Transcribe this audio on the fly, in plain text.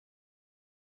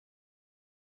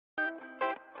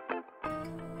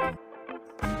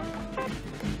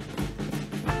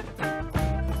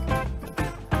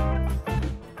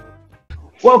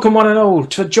Welcome one and all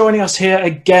to joining us here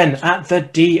again at the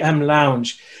DM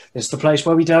Lounge. This is the place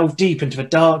where we delve deep into the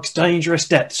dark, dangerous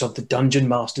depths of the Dungeon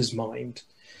Master's mind.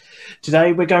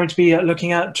 Today we're going to be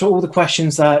looking at all the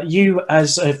questions that you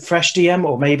as a fresh DM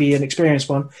or maybe an experienced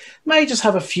one may just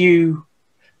have a few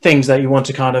things that you want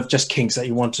to kind of just kinks that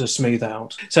you want to smooth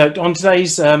out. So on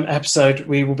today's episode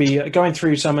we will be going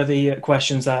through some of the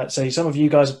questions that say some of you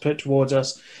guys have put towards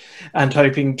us and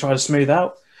hoping to try to smooth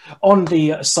out. On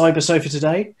the cyber sofa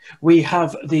today, we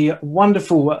have the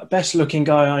wonderful, best-looking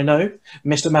guy I know,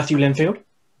 Mr. Matthew Linfield.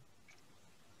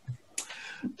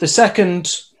 The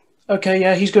second, okay,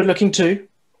 yeah, he's good-looking too,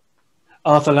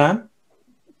 Arthur Lamb.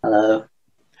 Hello.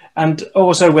 And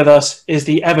also with us is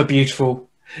the ever-beautiful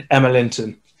Emma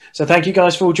Linton. So thank you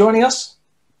guys for joining us.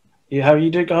 How are you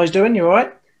guys doing? You all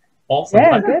right? Awesome.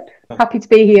 Yeah, good. Happy to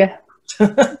be here.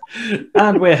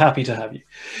 And we're happy to have you.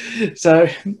 So,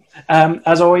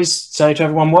 as always, say to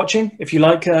everyone watching, if you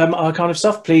like our kind of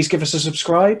stuff, please give us a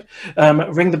subscribe,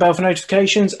 ring the bell for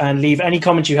notifications, and leave any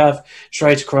comments you have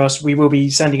straight across. We will be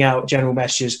sending out general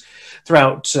messages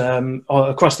throughout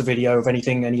across the video of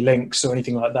anything, any links or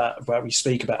anything like that where we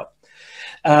speak about.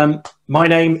 My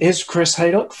name is Chris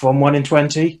Haydock from 1 in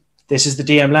 20. This is the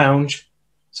DM Lounge,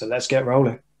 so let's get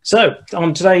rolling. So,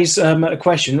 on today's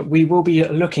question, we will be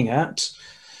looking at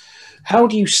how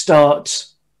do you start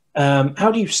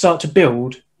to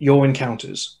build your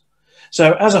encounters.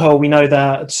 So, as a whole, we know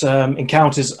that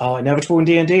encounters are inevitable in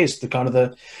D&D. It's the kind of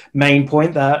the main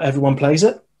point that everyone plays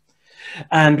it.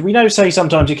 And we know, say,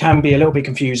 sometimes it can be a little bit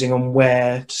confusing on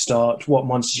where to start, what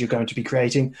monsters you're going to be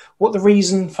creating, what the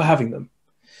reason for having them.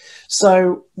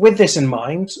 So, with this in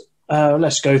mind,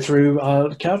 let's go through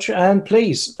our couch. And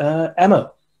please,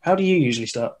 Emma, how do you usually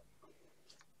start?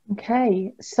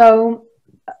 Okay, so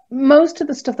most of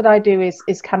the stuff that I do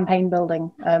is campaign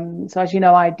building. So as you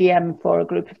know, I DM for a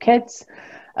group of kids.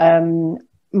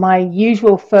 My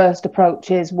usual first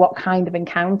approach is what kind of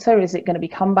encounter? Is it going to be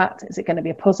combat? Is it going to be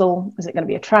a puzzle? Is it going to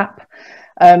be a trap?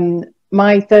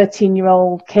 My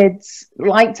 13-year-old kids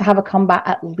like to have a combat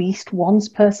at least once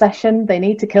per session. They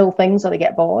need to kill things or they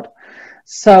get bored.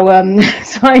 So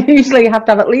I usually have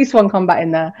to have at least one combat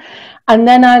in there. And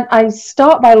then I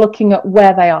start by looking at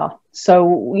where they are.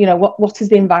 So, you know, what is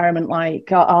the environment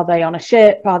like? Are they on a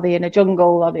ship? Are they in a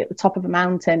jungle? Are they at the top of a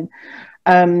mountain?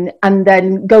 And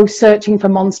then go searching for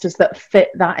monsters that fit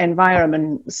that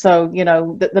environment. So, you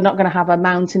know, that they're not going to have a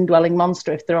mountain-dwelling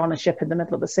monster if they're on a ship in the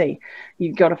middle of the sea.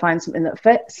 You've got to find something that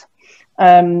fits.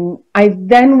 I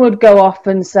then would go off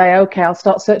and say, okay, I'll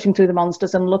start searching through the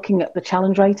monsters and looking at the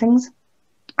challenge ratings.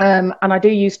 And I do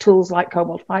use tools like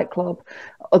Kobold Fight Club,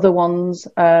 other ones,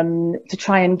 to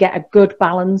try and get a good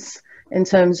balance in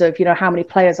terms of, you know, how many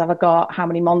players have I got, how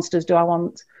many monsters do I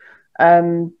want.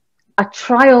 I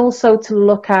try also to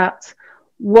look at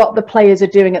what the players are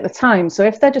doing at the time. So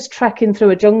if they're just trekking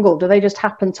through a jungle, do they just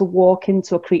happen to walk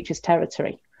into a creature's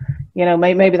territory? You know,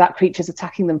 maybe that creature's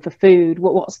attacking them for food.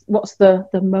 What's the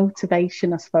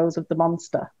motivation, I suppose, of the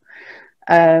monster?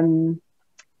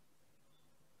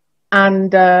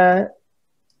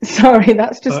 Sorry,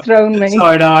 that's just thrown me.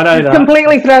 Sorry, no, I know that.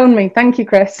 Completely thrown me. Thank you,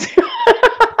 Chris.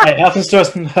 It happens to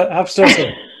us.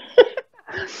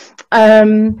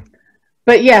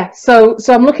 But yeah, so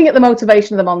I'm looking at the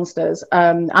motivation of the monsters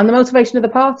and the motivation of the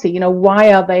party. You know,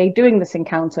 why are they doing this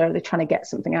encounter? Are they trying to get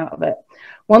something out of it?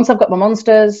 Once I've got my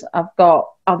monsters, are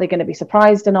they going to be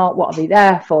surprised or not? What are they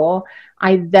there for?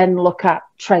 I then look at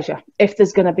treasure, if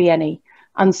there's going to be any.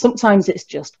 And sometimes it's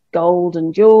just gold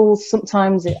and jewels.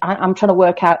 Sometimes I'm trying to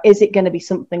work out, is it going to be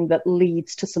something that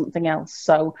leads to something else?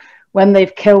 So when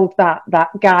they've killed that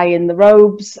guy in the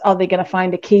robes, are they going to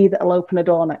find a key that will open a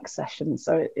door next session?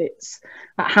 So it's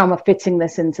how am I fitting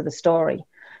this into the story?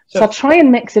 So I try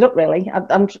and mix it up, really. They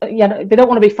don't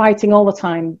want to be fighting all the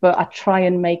time, but I try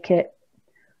and make it.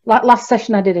 Like last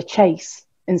session, I did a chase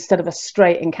instead of a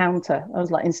straight encounter. I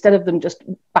was like, instead of them just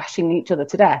bashing each other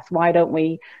to death, why don't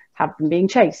we have them being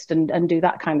chased and do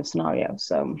that kind of scenario?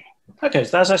 So okay,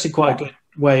 so that's actually quite a good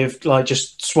way of like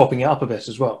just swapping it up a bit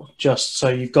as well, just so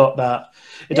you've got that.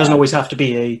 It doesn't always have to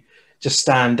be a just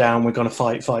stand down, we're going to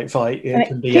fight. It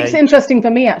can be keeps it interesting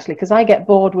for me, actually, because I get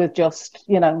bored with just,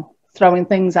 you know, throwing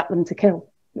things at them to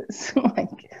kill. It's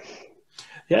like,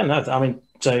 yeah, no, I mean,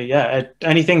 so yeah,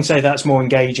 anything, say, that's more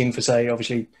engaging for, say,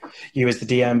 obviously you as the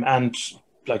DM, and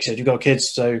like I said, you've got kids,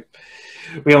 so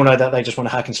we all know that they just want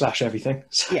to hack and slash everything.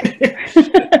 So.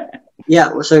 Yeah.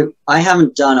 Yeah, so I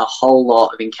haven't done a whole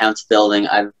lot of encounter building.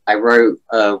 I wrote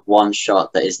a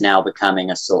one-shot that is now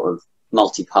becoming a sort of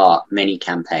multi-part mini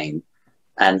campaign,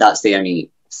 and that's the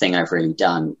only thing I've really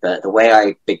done. But the way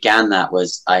I began that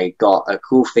was I got a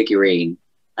cool figurine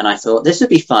and I thought this would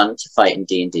be fun to fight in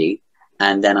D&D.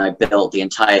 And then I built the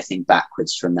entire thing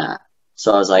backwards from that.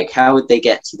 So I was like, how would they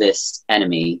get to this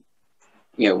enemy?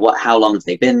 You know, how long have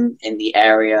they been in the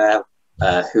area?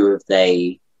 Who have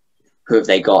they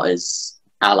got as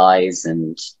allies,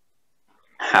 and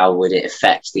how would it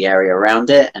affect the area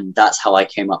around it? And that's how I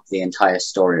came up with the entire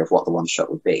story of what the one shot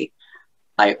would be.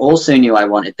 I also knew I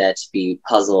wanted there to be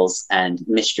puzzles and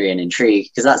mystery and intrigue,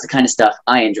 because that's the kind of stuff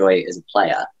I enjoy as a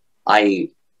player. I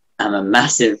am a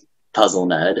massive puzzle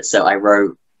nerd, so I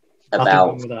wrote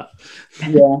about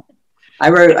yeah. I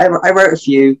wrote a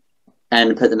few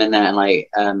and put them in there, and like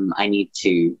I need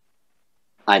to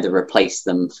either replace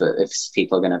them for if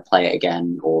people are going to play it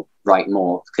again, or write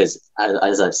more, because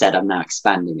as I've said, I'm now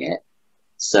expanding it.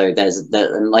 So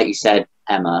and like you said,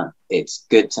 Emma, it's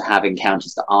good to have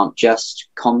encounters that aren't just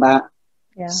combat.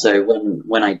 Yeah. So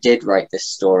when I did write this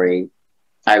story,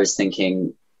 I was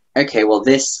thinking, okay, well,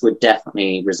 this would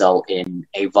definitely result in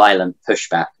a violent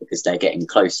pushback because they're getting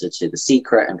closer to the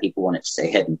secret and people want it to stay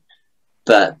hidden.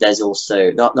 But there's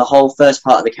also the whole first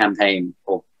part of the campaign,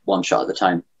 or one shot at the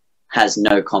time, has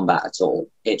no combat at all.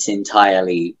 It's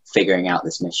entirely figuring out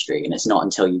this mystery, and it's not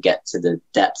until you get to the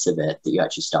depths of it that you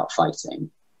actually start fighting,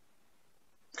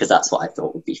 because that's what I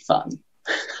thought would be fun.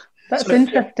 That's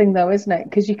interesting though, isn't it?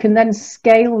 Because you can then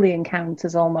scale the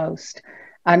encounters almost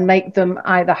and make them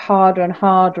either harder and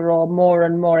harder or more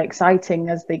and more exciting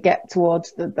as they get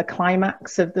towards the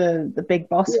climax of the big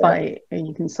boss fight. And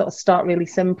you can sort of start really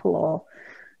simple or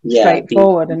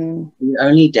straightforward. And the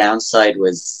only downside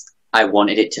was I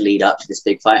wanted it to lead up to this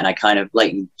big fight, and I kind of,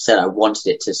 like you said, I wanted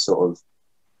it to sort of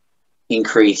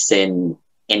increase in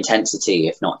intensity,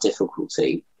 if not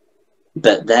difficulty.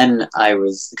 But then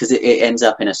because it ends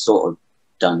up in a sort of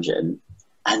dungeon,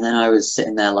 and then I was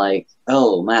sitting there like,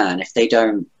 oh man, if they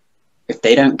don't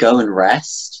go and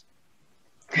rest,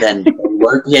 then they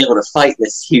won't be able to fight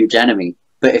this huge enemy.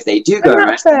 But if they do go and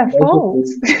rest, their fault.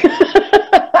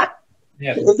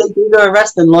 If they do go and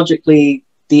rest, then logically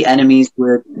the enemies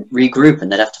would regroup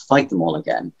and they'd have to fight them all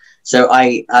again. So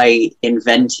I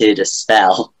invented a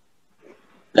spell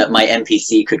that my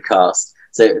NPC could cast.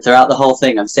 So throughout the whole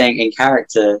thing, I'm saying in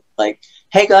character, like,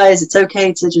 hey guys, it's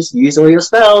okay to just use all your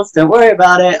spells. Don't worry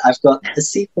about it. I've got the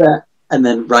secret. And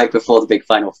then right before the big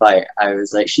final fight, I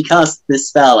was like, she cast this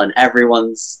spell and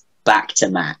everyone's back to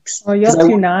max. Oh, you're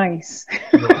too nice.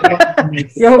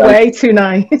 You're way too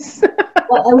nice.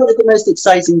 Well, I wanted the most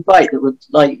exciting fight that would,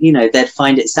 like, you know, they'd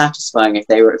find it satisfying if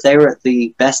they were at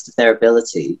the best of their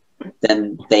ability,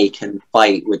 then they can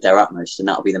fight with their utmost, and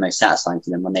that'll be the most satisfying for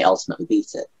them when they ultimately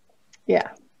beat it.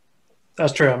 Yeah,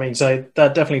 that's true. I mean, so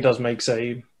that definitely does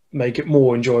make it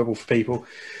more enjoyable for people.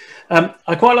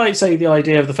 I quite like, say, the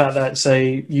idea of the fact that,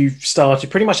 say, you've started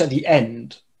pretty much at the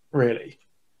end, really,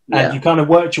 and you kind of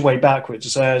worked your way backwards.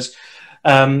 So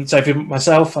for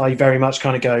myself, I very much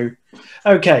kind of go,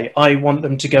 okay, I want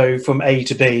them to go from A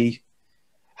to B.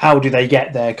 How do they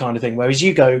get there, kind of thing? Whereas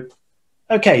you go,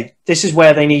 okay, this is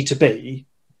where they need to be.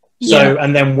 So,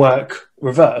 and then work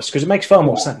reverse, because it makes far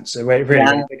more sense. So really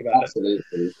think about absolutely.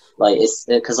 It. Like, it's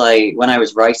because when I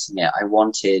was writing it, I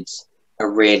wanted a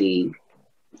really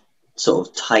sort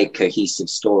of tight, cohesive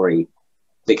story,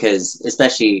 because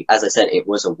especially, as I said, it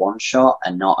was a one shot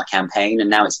and not a campaign, and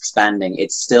now it's expanding.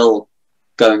 It's still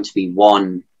going to be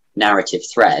one narrative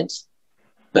thread,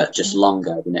 but just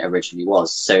longer than it originally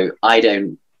was. So they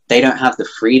don't have the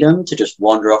freedom to just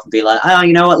wander off and be like, oh,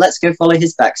 you know what, let's go follow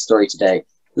his backstory today.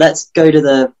 Let's go to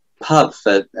the pub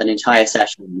for an entire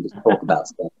session and just talk about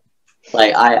stuff.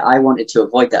 Like, I wanted to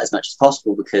avoid that as much as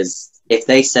possible, because if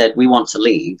they said we want to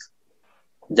leave,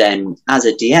 then as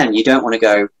a DM, you don't want to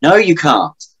go, no, you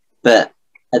can't. But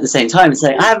at the same time, it's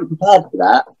like, I haven't prepared for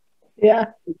that. Yeah.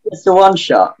 It's just a one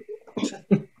shot.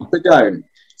 So don't.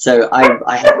 So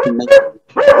I had to make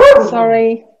it.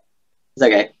 Sorry. It's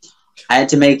okay. I had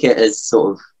to make it as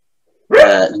sort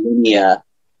of linear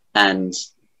and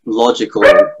logical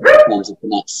in terms of the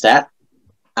next step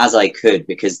as I could,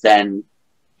 because then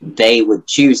they would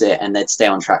choose it and they'd stay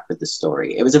on track with the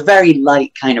story. It was a very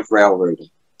light kind of railroading,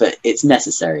 but it's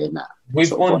necessary in that.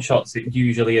 With one shots, it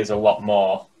usually is a lot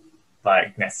more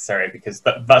like necessary, because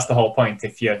that's the whole point.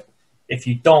 If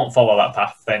you don't follow that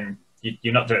path, then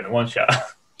you're not doing the one shot.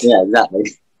 Yeah,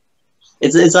 exactly.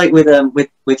 It's like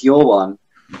with your one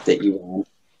that you won.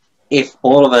 If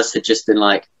all of us had just been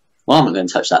like, well, I'm not going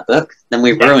to touch that book, then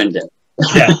we've ruined it.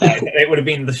 Yeah, it would have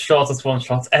been the shortest one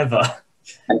shot ever.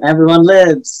 And everyone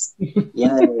lives. Yay.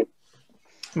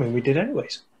 I mean, we did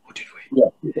anyways. Or did we? Yeah,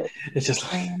 we did. It's just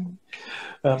like...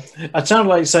 It sounded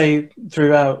like, say,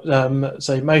 throughout,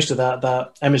 say, most of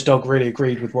that Emma's dog really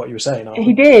agreed with what you were saying.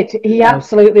 He did. He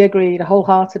absolutely agreed,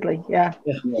 wholeheartedly. Yeah.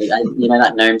 You know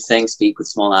that gnome thing, speak with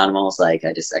small animals. Like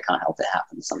I can't help it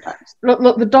happen sometimes.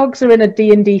 Look, the dogs are in a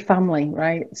D&D family,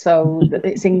 right? So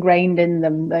it's ingrained in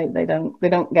them. They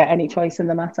don't get any choice in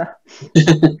the matter.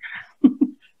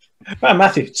 Right,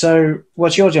 Matthew. So,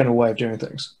 what's your general way of doing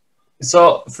things?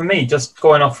 So for me, just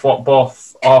going off what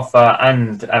both Arthur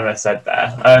and Emma said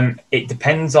there, it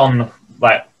depends on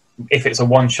like if it's a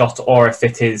one shot or if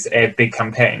it is a big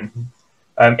campaign.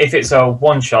 If it's a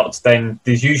one shot, then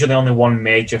there's usually only one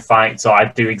major fight. So I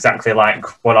do exactly like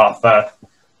what Arthur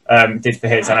did for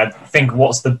his, and I think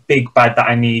what's the big bad that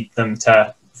I need them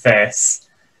to face,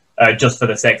 just for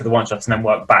the sake of the one shots, and then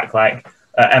work back. Like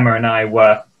Emma and I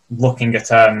were looking at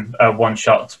a one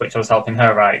shot which I was helping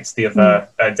her write the other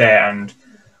day, and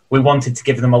we wanted to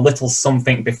give them a little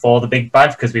something before the big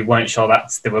bad because we weren't sure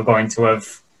that they were going to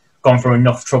have gone through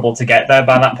enough trouble to get there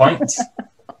by that point.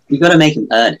 You got to make them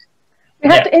earn it. We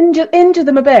have to injure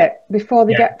them a bit before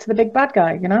they get to the big bad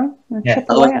guy, you know? Chip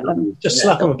away at them. Just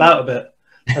slap them about a bit.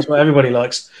 That's what everybody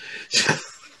likes.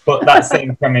 But that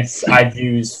same premise I'd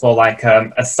use for like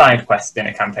a side quest in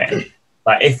a campaign.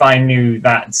 Like if I knew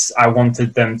that I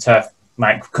wanted them to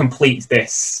like complete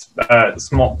this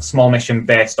small mission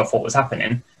based off what was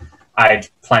happening, I'd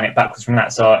plan it backwards from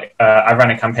that. So I ran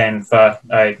a campaign for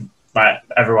like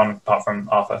everyone apart from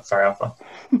Arthur. Sorry, Arthur.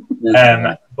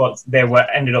 But they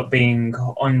ended up being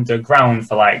underground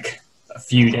for like a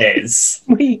few days.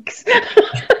 Weeks.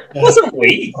 It wasn't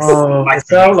weeks. Oh, I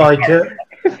felt like it.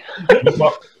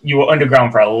 You were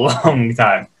underground for a long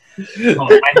time.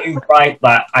 I knew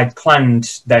that I'd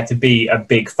planned there to be a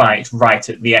big fight right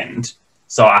at the end,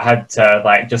 so I had to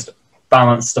like just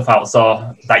balance stuff out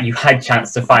so that you had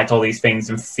chance to fight all these things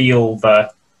and feel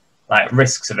the like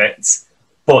risks of it,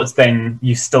 but then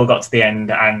you still got to the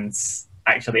end and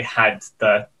actually had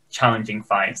the challenging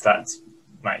fights that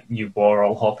like you were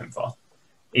all hoping for,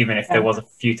 even if there was a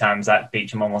few times that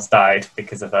Beecham almost died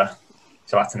because of a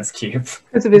gelatinous cube.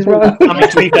 Because of his role. I mean,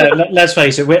 to be fair, let's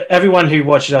face it, everyone who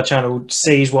watches our channel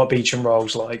sees what Beecham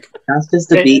rolls like. That's just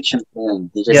the Beecham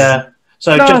thing. Yeah.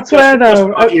 So no, just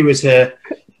for viewers here,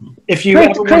 if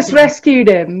you Chris rescued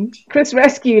him. Chris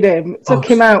rescued him, took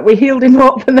him out. We healed him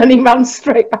up, and then he ran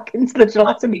straight back into the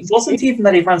gelatinous. It wasn't even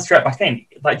that he ran straight back in.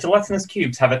 Like gelatinous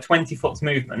cubes have a 20-foot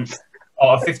movement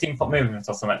or a 15-foot movement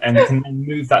or something, and can then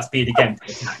move that speed again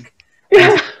to attack.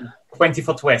 Yeah.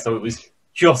 20-foot away, so it was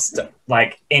just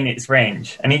like in its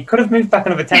range, and he could have moved back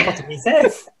another 10 foot to be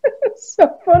safe. It's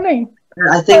so funny.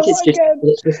 I think it's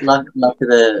just luck of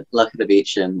the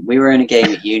Beecham. We were in a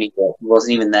game at uni where he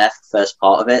wasn't even there for the first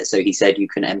part of it, so he said you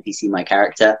can NPC my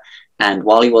character, and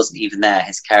while he wasn't even there,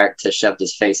 his character shoved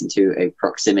his face into a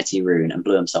proximity rune and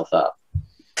blew himself up.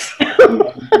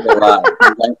 Like,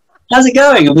 how's it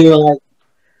going? And we were like,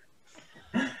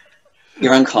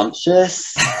 you're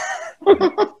unconscious.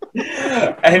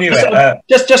 Anyway,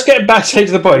 just getting back to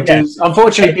the point. Yeah.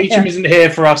 Unfortunately, Beecham isn't here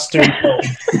for us to inform.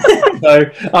 So,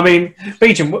 I mean,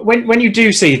 Beecham, when you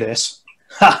do see this,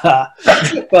 but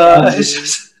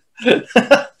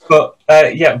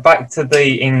yeah, back to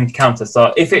the encounter.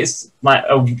 So if it's like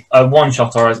a one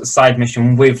shot or a side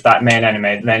mission with that main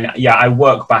enemy, then yeah, I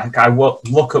work back. I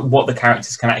look at what the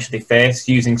characters can actually face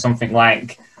using something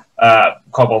like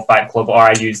Kobold Fight Club, or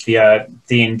I use the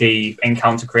D&D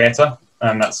Encounter Creator,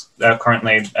 that's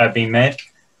currently being made.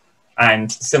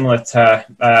 And similar to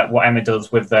what Emma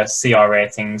does with the CR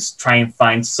ratings, try and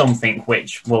find something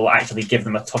which will actually give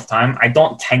them a tough time. I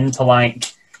don't tend to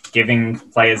like giving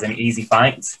players an easy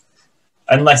fight,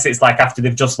 unless it's like after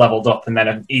they've just leveled up, and then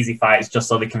an easy fight is just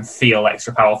so they can feel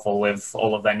extra powerful with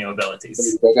all of their new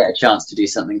abilities. They get a chance to do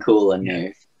something cool and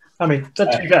new. I mean, to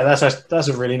be fair, that's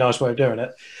a really nice way of doing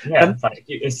it. Yeah,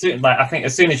 I think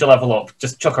as soon as you level up,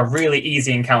 just chuck a really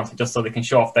easy encounter just so they can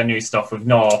show off their new stuff with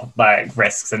no like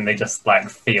risks, and they just like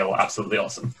feel absolutely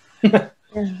awesome. Yeah,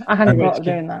 I hadn't thought of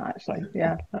doing that actually.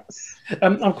 Yeah, that's.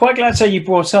 I'm quite glad to say you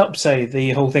brought up, say,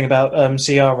 the whole thing about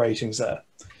CR ratings there.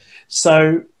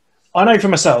 So I know for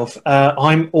myself,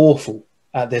 I'm awful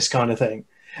at this kind of thing.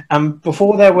 And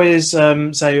before there was,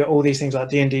 say, all these things like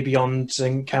D&D Beyond,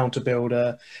 Encounter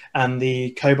Builder, and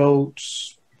the Kobold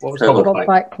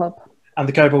Fight Club, and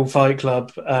the Kobold Fight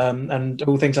Club, and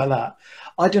all things like that,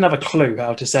 I didn't have a clue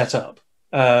how to set up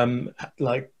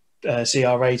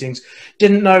CR ratings.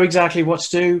 Didn't know exactly what to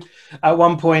do. At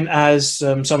one point, as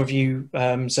some of you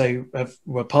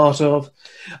were part of,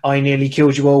 I nearly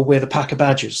killed you all with a pack of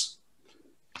badgers.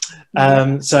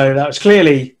 So that was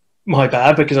clearly my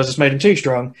bad, because I just made him too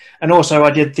strong. And also,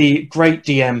 I did the great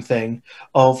DM thing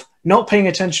of not paying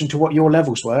attention to what your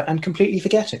levels were and completely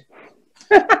forgetting.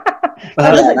 That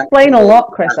does explain a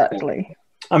lot, Chris, actually.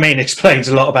 I mean, it explains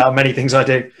a lot about many things I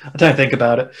do. I don't think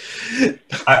about it.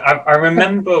 I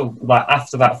remember, like,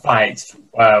 after that fight,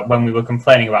 when we were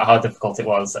complaining about how difficult it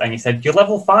was, and you said, "You're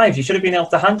level 5, you should have been able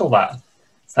to handle that."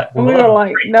 It's like, well, And we were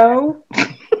like, no.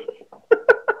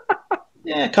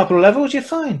 Yeah, a couple of levels, you're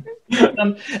fine.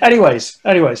 Anyways,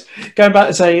 going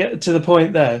back to the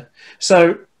point there.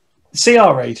 So,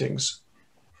 CR ratings.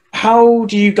 How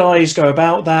do you guys go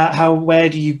about that? Where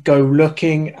do you go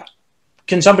looking?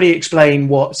 Can somebody explain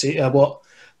what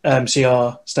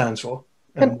CR stands for?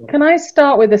 Can I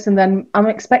start with this, and then I'm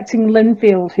expecting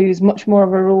Linfield, who's much more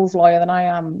of a rules lawyer than I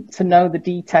am, to know the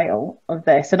detail of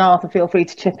this, and Arthur, feel free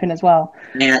to chip in as well.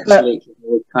 I actually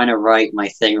was trying to write my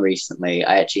thing recently.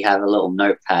 I actually have a little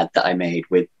notepad that I made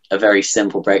with a very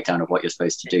simple breakdown of what you're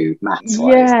supposed to do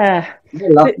maths-wise. Yeah. I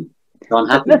love it. So I'm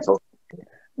happy to talk.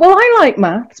 Well, I like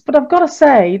maths, but I've got to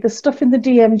say, the stuff in the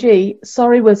DMG,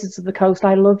 sorry, Wizards of the Coast,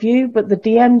 I love you, but the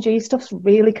DMG stuff's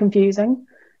really confusing.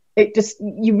 It just,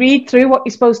 you read through what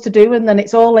you're supposed to do, and then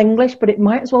it's all English, but it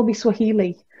might as well be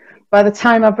Swahili. By the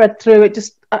time I've read through it,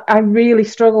 I really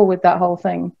struggle with that whole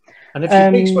thing. And if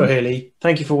you speak Swahili,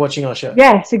 thank you for watching our show.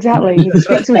 Yes, exactly. If you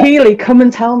speak Swahili, come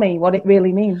and tell me what it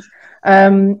really means.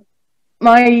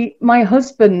 My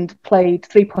husband played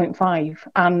 3.5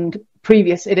 and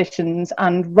previous editions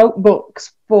and wrote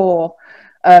books for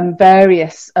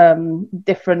various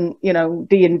different,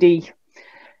 D&D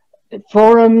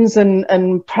forums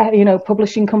and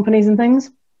publishing companies and things.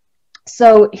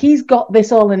 So he's got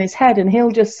this all in his head, and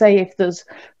he'll just say, if there's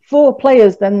 4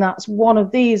 players, then that's one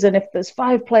of these, and if there's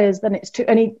 5 players, then it's 2,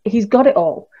 and he's got it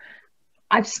all.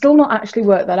 I've still not actually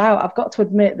worked that out. I've got to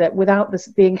admit that without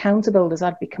the encounter builders,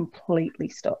 I'd be completely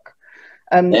stuck.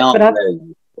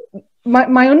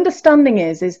 My understanding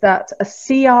is that a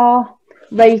CR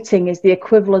rating is the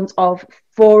equivalent of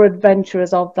 4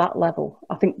 adventurers of that level.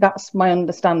 I think that's my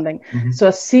understanding. Mm-hmm. So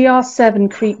a CR7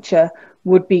 creature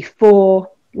would be 4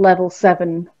 level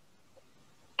 7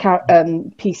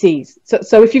 PCs.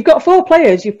 So if you've got 4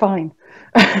 players, you're fine.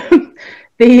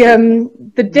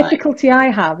 The difficulty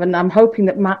I have, and I'm hoping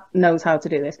that Matt knows how to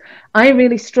do this, I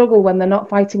really struggle when they're not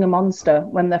fighting a monster,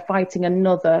 when they're fighting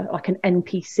another, like an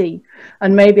NPC.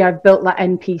 And maybe I've built that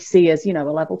NPC as, a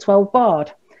level 12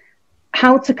 bard.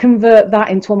 How to convert that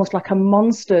into almost like a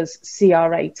monster's CR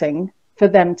rating for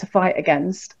them to fight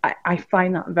against, I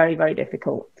find that very, very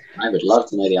difficult. I would love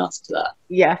to know the answer to that.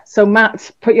 Yeah, so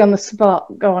Matt, put you on the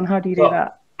spot. Go on, how do you do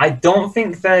that? I don't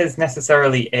think there's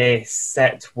necessarily a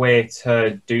set way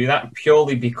to do that,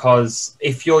 purely because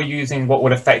if you're using what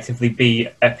would effectively be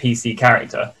a PC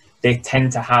character, they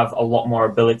tend to have a lot more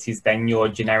abilities than your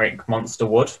generic monster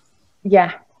would.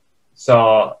 Yeah.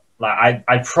 So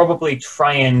I'd probably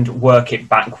try and work it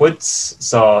backwards.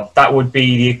 So that would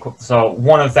be so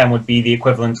one of them would be the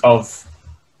equivalent of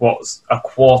what's a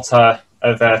quarter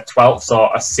of a 12th, so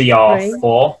a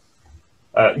CR4.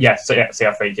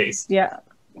 CR3 Gs. Yeah.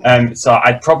 So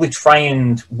I'd probably try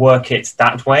and work it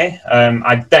that way.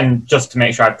 I'd then, just to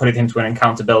make sure, I'd put it into an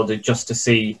encounter builder just to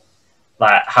see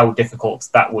how difficult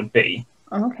that would be.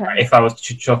 Okay. If I was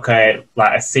to chuck a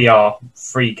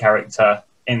CR3 character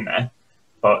in there.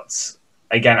 But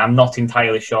again, I'm not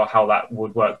entirely sure how that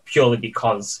would work, purely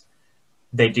because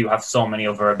they do have so many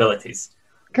other abilities.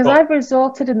 Because I've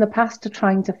resorted in the past to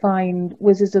trying to find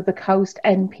Wizards of the Coast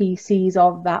NPCs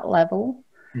of that level.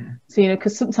 So,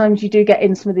 because sometimes you do get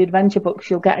in some of the adventure books,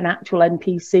 you'll get an actual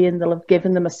NPC and they'll have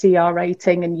given them a CR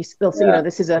rating, and they'll say,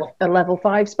 this is a level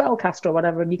 5 spellcaster or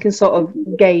whatever, and you can sort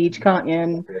of gauge, can't you?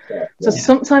 And so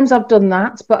sometimes I've done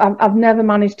that, but I've never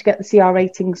managed to get the CR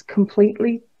ratings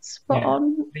completely spot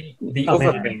on. The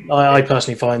other thing, I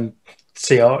personally find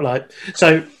CR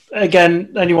so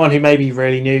again, anyone who may be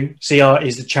really new, CR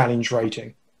is the challenge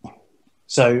rating.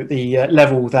 So the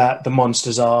level that the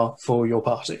monsters are for your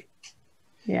party.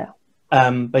 Yeah.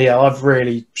 But yeah, I've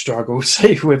really struggled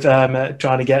with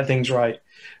trying to get things right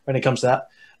when it comes to that.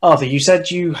 Arthur, you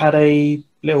said you had a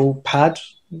little pad?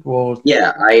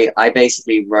 Yeah, I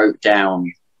basically wrote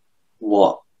down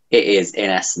what it is in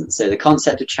essence. So the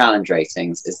concept of challenge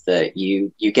ratings is that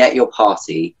you get your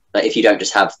party, but if you don't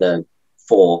just have the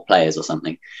 4 players or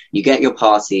something, you get your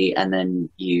party, and then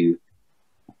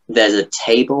there's a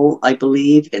table, I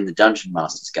believe, in the Dungeon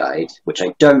Master's Guide, which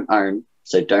I don't own,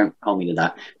 so don't hold me to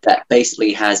that, that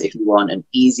basically has, if you want, an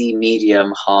easy,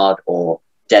 medium, hard, or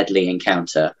deadly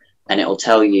encounter, and it will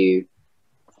tell you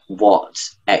what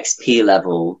XP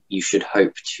level you should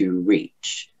hope to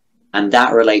reach. and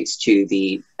that relates to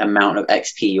the amount of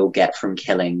XP you'll get from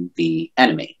killing the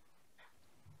enemy.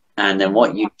 And then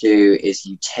what you do is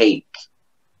you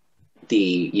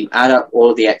add up all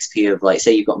of the XP of, like,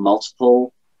 say you've got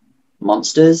multiple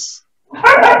monsters,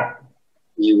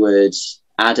 you would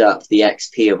add up the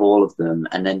XP of all of them,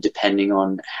 and then depending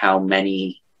on how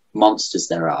many monsters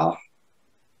there are,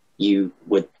 you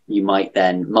might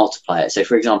then multiply it. So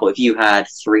for example, if you had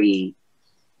 3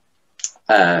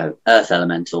 earth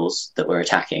elementals that were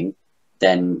attacking,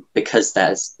 then because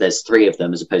there's 3 of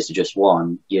them as opposed to just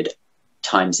 1, you'd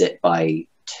times it by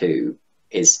 2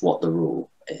 is what the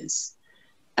rule is.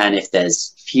 And if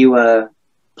there's fewer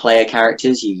player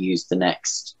characters, you use the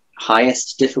next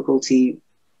highest difficulty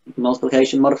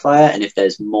multiplication modifier, and if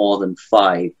there's more than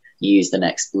 5, you use the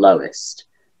next lowest,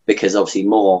 because obviously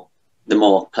the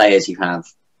more players you have,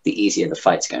 the easier the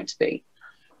fight's going to be.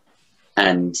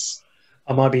 And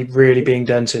I might be really being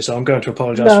dense, so I'm going to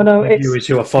apologise No, for the viewers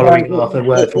who are following Arthur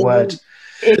word for word.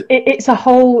 It's a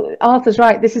whole. Arthur's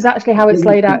right. This is actually how it's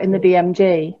laid out in the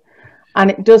DMG, and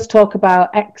it does talk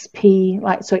about XP,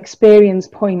 like, so experience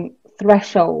point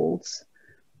thresholds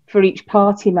for each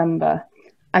party member,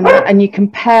 and you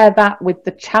compare that with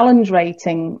the challenge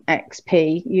rating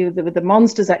XP, with the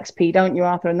monsters XP, don't you,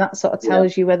 Arthur? And that sort of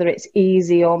tells you whether it's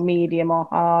easy or medium or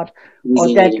hard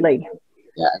or deadly.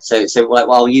 Yeah, so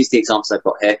I'll use the examples I've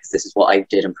got here, because this is what I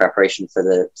did in preparation for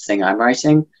the thing I'm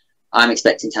writing. I'm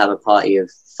expecting to have a party of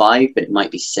 5, but it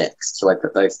might be 6, so I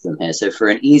put both of them here. So for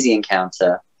an easy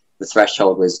encounter, the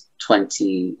threshold was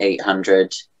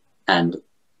 2,800 and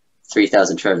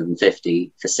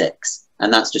 3,250 for 6,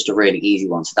 and that's just a really easy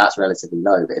one, so that's relatively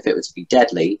low. But if it were to be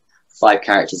deadly, 5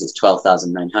 characters is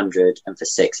 12,900, and for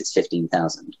 6 it's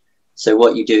 15,000. So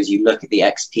what you do is you look at the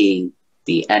XP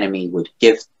the enemy would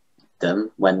give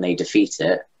them when they defeat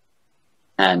it,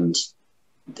 and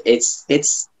it's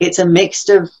a mix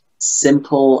of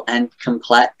simple and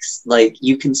complex. Like,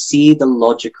 you can see the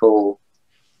logical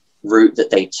route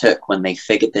that they took when they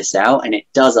figured this out, and it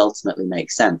does ultimately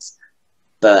make sense.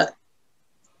 But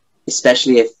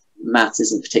especially if maths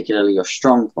isn't particularly your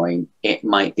strong point, it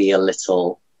might be a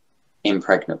little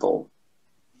impregnable.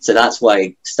 So that's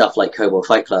why stuff like Kobold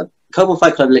Fight Club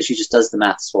literally just does the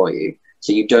maths for you,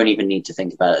 so you don't even need to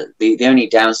think about it. The only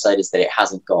downside is that it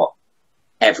hasn't got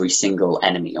every single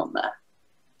enemy on there.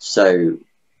 So,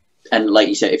 and like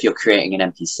you said, if you're creating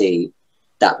an NPC,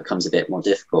 that becomes a bit more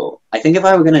difficult. I think if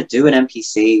I were going to do an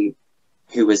NPC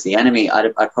who was the enemy,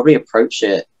 I'd probably approach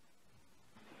it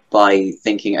by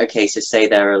thinking, okay, so say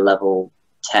they're a level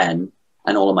 10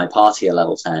 and all of my party are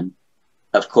level 10.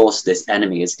 Of course, this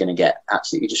enemy is going to get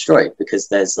absolutely destroyed because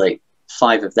there's like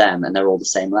 5 of them and they're all the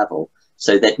same level.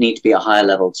 So there'd need to be a higher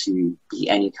level to be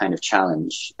any kind of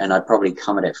challenge. And I'd probably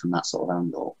come at it from that sort of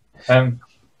angle.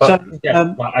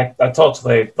 I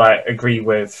totally agree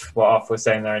with what Arthur was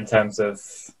saying there in terms of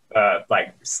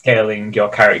scaling your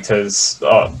characters,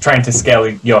 or trying to scale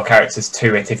your characters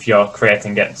to it if you're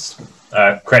creating an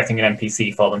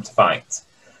NPC for them to fight.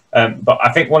 But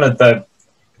I think one of the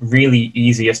really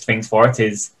easiest things for it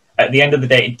is, at the end of the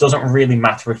day, it doesn't really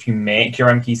matter if you make your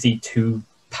NPC too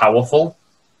powerful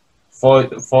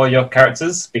for your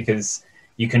characters, because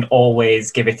you can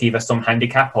always give it either some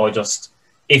handicap or just,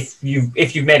 if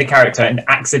you've made a character and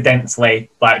accidentally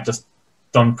just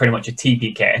done pretty much a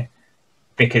TPK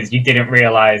because you didn't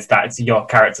realize that your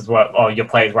characters were, or your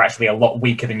players were actually a lot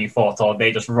weaker than you thought, or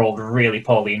they just rolled really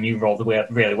poorly and you rolled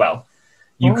really well,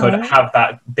 you could have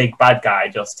that big bad guy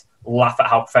just laugh at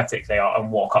how pathetic they are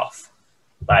and walk off.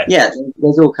 Yeah,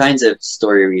 there's all kinds of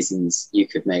story reasons you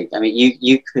could make. I mean,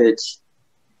 you could,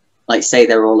 say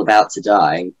they're all about to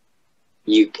die,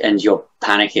 and you're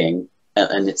panicking,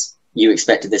 and you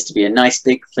expected this to be a nice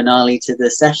big finale to the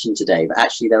session today, but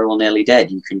actually they're all nearly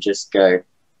dead. You can just go,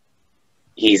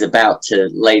 he's about to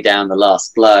lay down the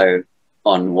last blow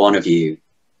on one of you,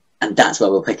 and that's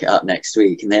where we'll pick it up next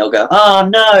week. And they all go, oh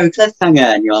no,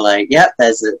 cliffhanger, and you're like, yep,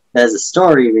 there's a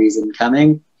story reason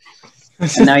coming,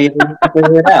 and now you have to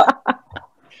figure it out.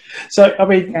 So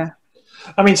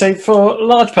so for a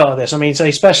large part of this,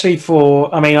 especially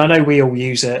for, I know we all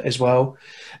use it as well.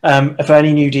 For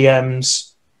any new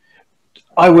DMs,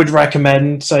 I would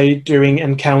recommend, doing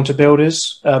encounter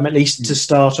builders, at least to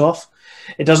start off.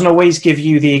 It doesn't always give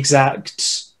you the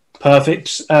exact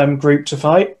perfect group to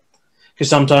fight, because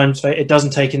sometimes it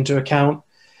doesn't take into account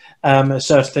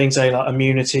certain things, like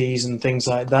immunities and things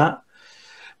like that.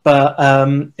 But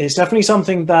it's definitely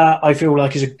something that I feel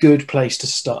like is a good place to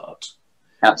start.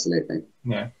 Absolutely.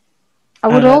 Yeah. I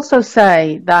would also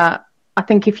say that I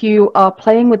think if you are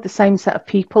playing with the same set of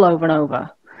people over and over,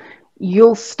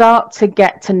 you'll start to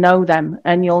get to know them,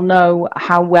 and you'll know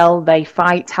how well they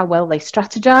fight, how well they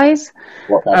strategize.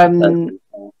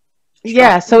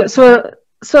 Yeah, so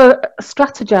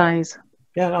strategize.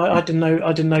 Yeah, I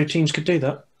didn't know teams could do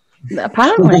that.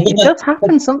 Apparently, it does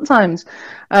happen sometimes.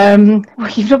 Well,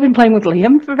 you've not been playing with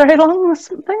Liam for very long or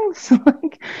something.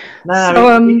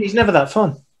 He's never that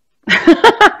fun.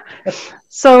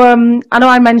 So I know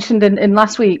I mentioned in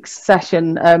last week's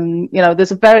session,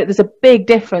 there's a big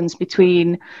difference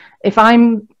between if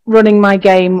I'm running my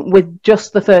game with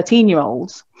just the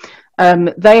 13-year-olds.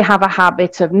 They have a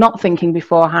habit of not thinking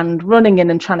beforehand, running in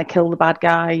and trying to kill the bad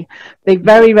guy. They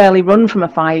very rarely run from a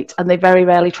fight, and they very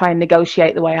rarely try and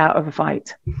negotiate the way out of a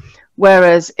fight.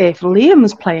 Whereas if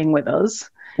Liam's playing with us,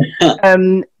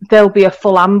 there'll be a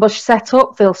full ambush set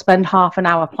up. They'll spend half an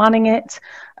hour planning it.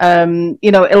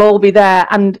 It'll all be there.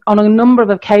 And on a number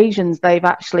of occasions, they've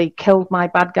actually killed my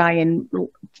bad guy in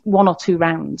 1 or 2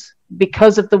 rounds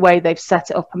because of the way they've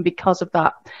set it up and because of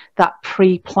that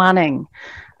pre-planning.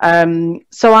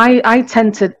 So I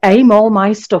tend to aim all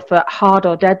my stuff at hard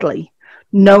or deadly,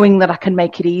 knowing that I can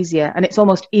make it easier. And it's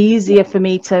almost easier for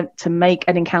me to make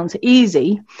an encounter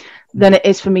easy than it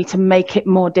is for me to make it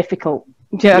more difficult.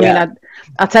 Do you know what I mean?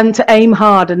 I tend to aim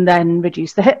hard and then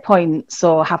reduce the hit points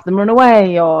or have them run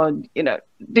away or,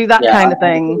 do that kind of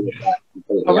thing. I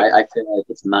feel like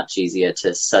it's much easier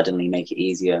to suddenly make it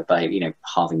easier by,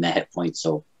 halving their hit points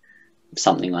or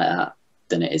something like that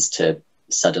than it is to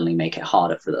suddenly make it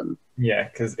harder for them. Yeah,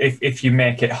 because if you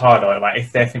make it harder, like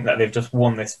if they think that they've just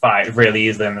won this fight really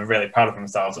easily and they're really proud of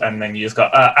themselves, and then you just go,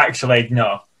 actually,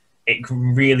 no, it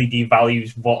really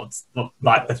devalues what's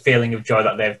like the feeling of joy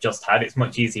that they've just had. It's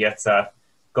much easier to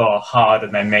go hard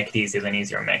and then make it easier than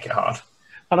easier and make it hard.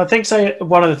 And I think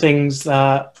one of the things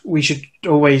that we should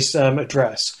always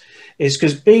address is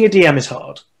because being a DM is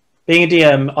hard. Being a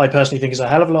DM, I personally think, is a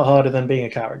hell of a lot harder than being a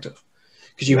character,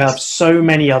 because you have so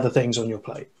many other things on your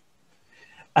plate.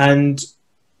 And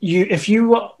if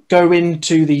you go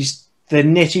into the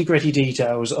nitty-gritty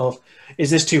details of,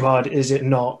 is this too hard, is it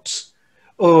not,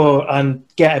 and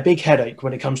get a big headache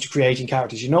when it comes to creating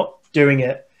characters, you're not doing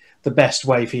it the best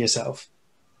way for yourself.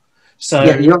 So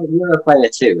yeah, you're a player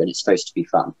too, and it's supposed to be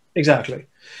fun. Exactly.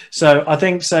 So I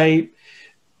think,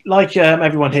 like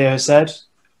everyone here has said,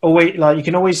 you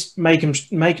can always make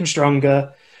them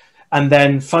stronger, and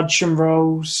then fudge some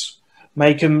rolls,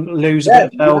 make them lose a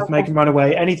bit of health, make them run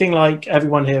away, anything like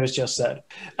everyone here has just said.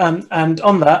 And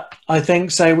on that, I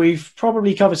think, we've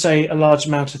probably covered, a large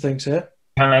amount of things here.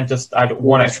 Can I just add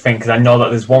one extra thing? Because I know that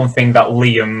there's one thing that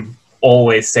Liam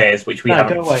always says, which we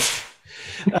haven't. Go away.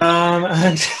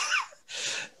 And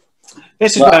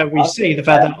this is where we see the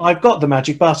fact that I've got the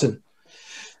magic button.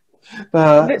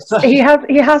 He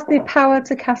has the power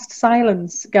to cast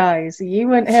silence, guys. You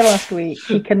weren't here last week.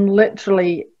 He can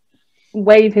literally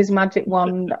wave his magic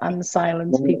wand and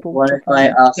silence people. What if I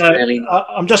ask really?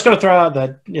 I'm just going to throw out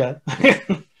there. Yeah.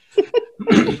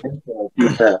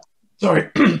 Sorry.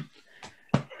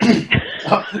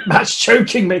 Matt's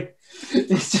choking me.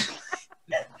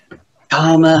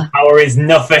 Karma. Power is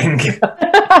nothing.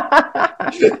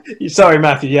 Sorry,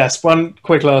 Matthew. Yes, one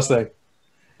quick last thing.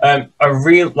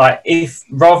 If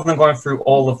rather than going through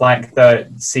all of the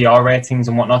CR ratings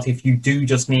and whatnot, if you do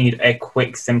just need a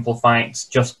quick, simple fight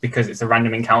just because it's a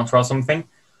random encounter or something,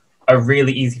 a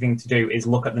really easy thing to do is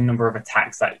look at the number of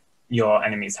attacks that your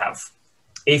enemies have.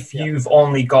 If you've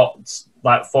only got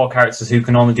 4 characters who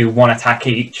can only do 1 attack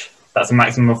each, that's a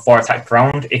maximum of 4 attacks per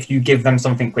round. If you give them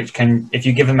if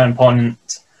you give them an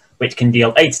opponent which can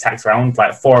deal 8 attacks a round,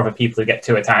 4 other people who get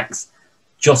 2 attacks,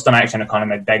 just on action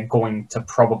economy, they're going to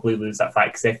probably lose that fight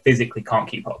because they physically can't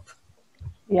keep up.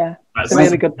 Yeah, that's a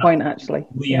really good point, actually.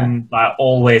 Liam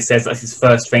always says that's his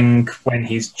first thing when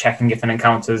he's checking if an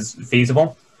encounter's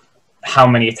feasible. How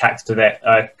many attacks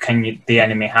can the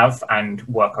enemy have, and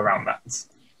work around that.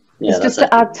 Yeah, just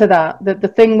to add to that, the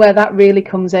thing where that really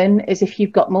comes in is if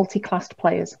you've got multi-classed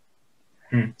players.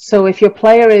 So if your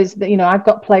player is, I've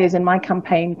got players in my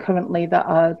campaign currently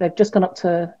that they've just gone up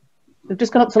to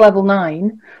level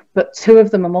 9, but 2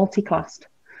 of them are multi-classed.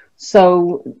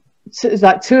 So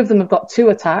it's 2 of them have got 2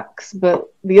 attacks,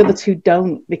 but the other 2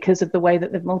 don't because of the way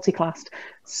that they've multi-classed.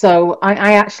 So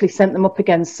I actually sent them up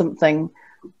against something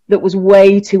that was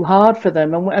way too hard for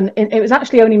them. And it was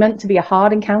actually only meant to be a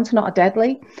hard encounter, not a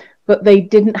deadly, but they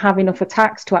didn't have enough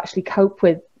attacks to actually cope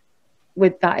with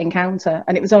that encounter.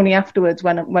 And it was only afterwards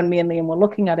when me and Liam were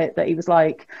looking at it that he was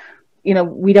like,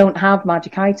 we don't have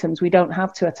magic items. We don't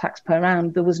have 2 attacks per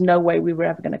round. There was no way we were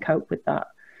ever going to cope with that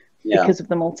because of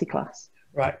the multi-class.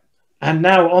 Right. And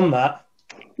now on that,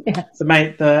 Yes.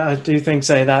 I do think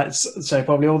say that's so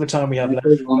probably all the time we have left.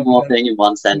 One more thing in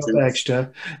one sentence.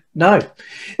 Extra. No.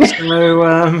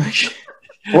 So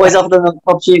Always offer them an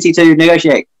opportunity to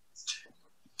negotiate.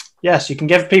 yes, you can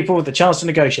give people the chance to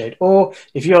negotiate, or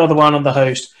if you're the one on the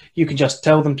host, you can just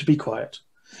tell them to be quiet.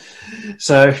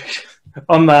 So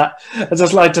on that, I'd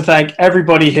just like to thank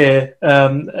everybody here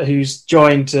who's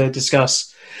joined to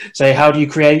discuss, say, how do you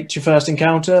create your first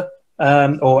encounter,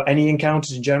 or any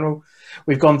encounters in general.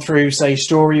 We've gone through, say,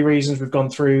 story reasons. We've gone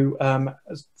through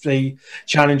the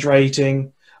challenge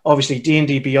rating. Obviously,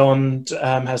 D&D Beyond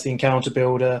has the encounter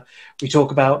builder. We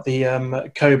talk about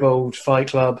the Kobold Fight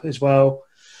Club as well.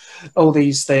 All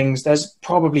these things. There's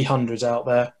probably hundreds out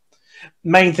there.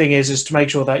 Main thing is to make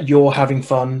sure that you're having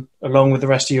fun along with the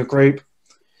rest of your group.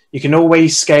 You can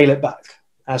always scale it back.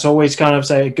 That's always kind of,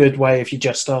 say, a good way if you're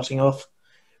just starting off.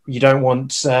 You don't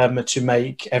want to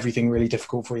make everything really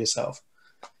difficult for yourself.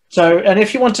 So, and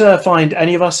if you want to find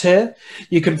any of us here,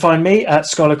 you can find me at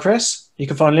Scholar Chris. You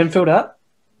can find Linfield at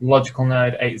Logical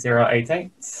Nerd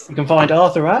 8088. You can find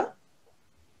Arthur at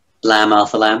Lamb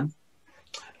Arthur Lamb.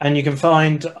 And you can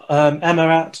find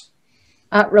Emma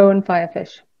At Rowan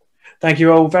Firefish. Thank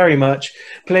you all very much.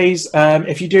 Please,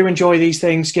 if you do enjoy these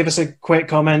things, give us a quick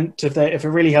comment. If it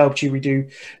really helped you, we do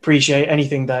appreciate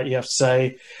anything that you have to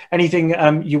say. Anything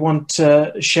you want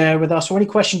to share with us, or any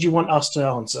questions you want us to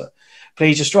answer,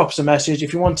 please just drop us a message.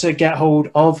 If you want to get hold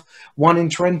of 1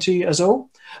 in 20 as all,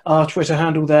 our Twitter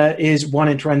handle there is 1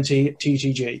 in 20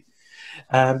 TTG.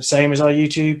 Same as our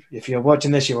YouTube. If you're watching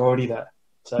this, you're already there.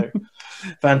 So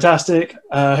fantastic.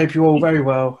 Hope you're all very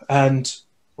well and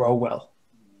roll well.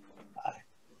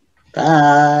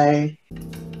 Bye.